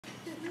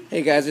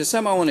Hey guys, there's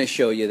something I want to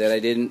show you that I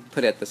didn't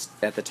put at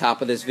the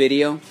top of this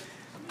video.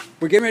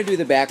 We're getting ready to do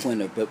the back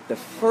window, but the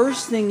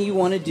first thing you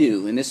want to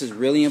do, and this is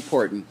really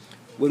important,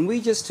 when we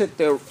just took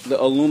the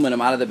aluminum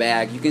out of the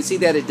bag, you can see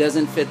that it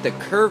doesn't fit the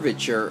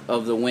curvature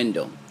of the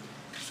window.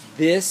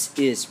 This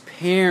is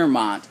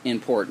paramount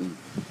important.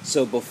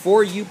 So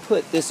before you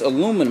put this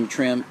aluminum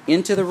trim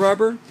into the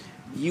rubber,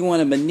 you want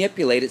to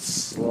manipulate it,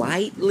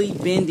 slightly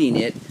bending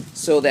it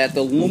so that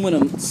the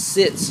aluminum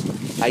sits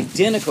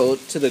identical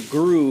to the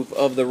groove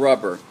of the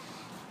rubber.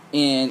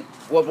 And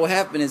what will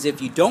happen is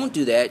if you don't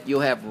do that,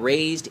 you'll have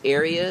raised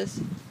areas.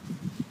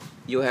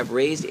 You'll have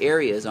raised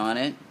areas on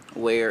it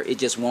where it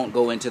just won't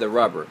go into the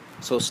rubber.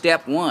 So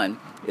step one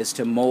is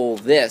to mold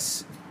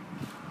this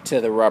to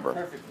the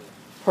rubber.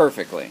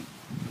 Perfectly.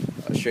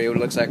 I'll show you what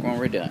it looks like when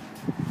we're done.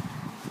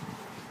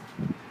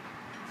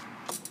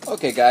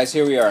 Okay guys,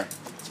 here we are.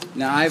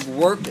 Now I've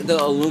worked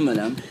the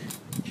aluminum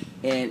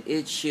and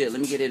it should,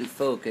 let me get it in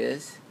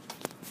focus.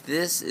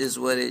 This is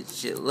what it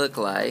should look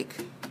like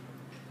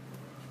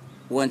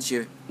once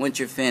you're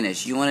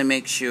finished. You want to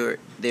make sure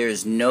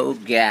there's no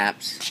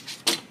gaps.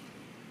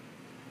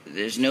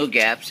 There's no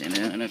gaps in it.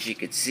 I don't know if you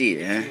could see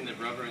that. Between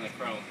the rubber and the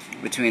chrome.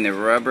 Between the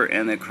rubber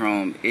and the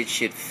chrome. It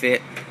should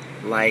fit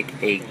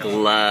like a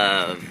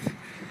glove.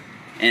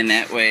 And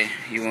that way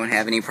you won't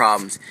have any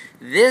problems.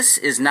 This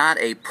is not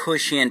a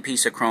push-in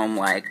piece of chrome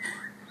like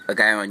a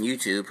guy on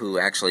YouTube who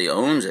actually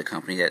owns a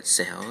company that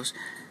sells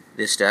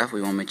this stuff.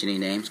 We won't mention any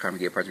names. Karmann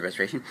Ghia Parts and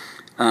Restoration.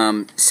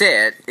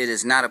 Said it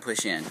is not a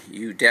push-in.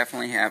 You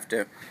definitely have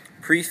to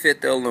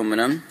pre-fit the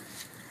aluminum.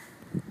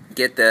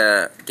 Get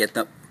the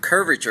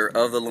curvature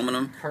of the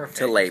aluminum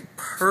to lay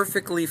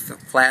perfectly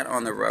flat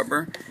on the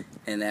rubber,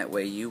 and that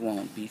way you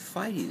won't be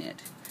fighting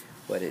it.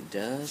 But it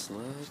does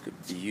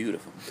look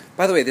beautiful.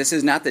 By the way, this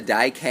is not the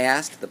die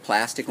cast, the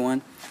plastic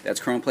one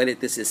that's chrome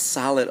plated. This is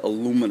solid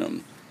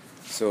aluminum.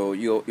 So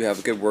you'll have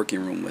a good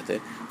working room with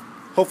it.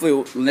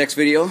 Hopefully the next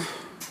video,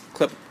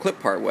 clip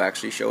part will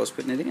actually show us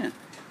putting it in.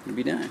 It'll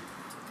be done.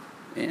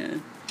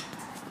 And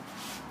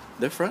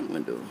the front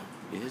window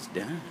is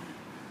done.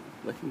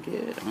 Looking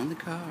good on the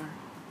car.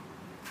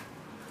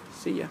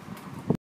 See ya.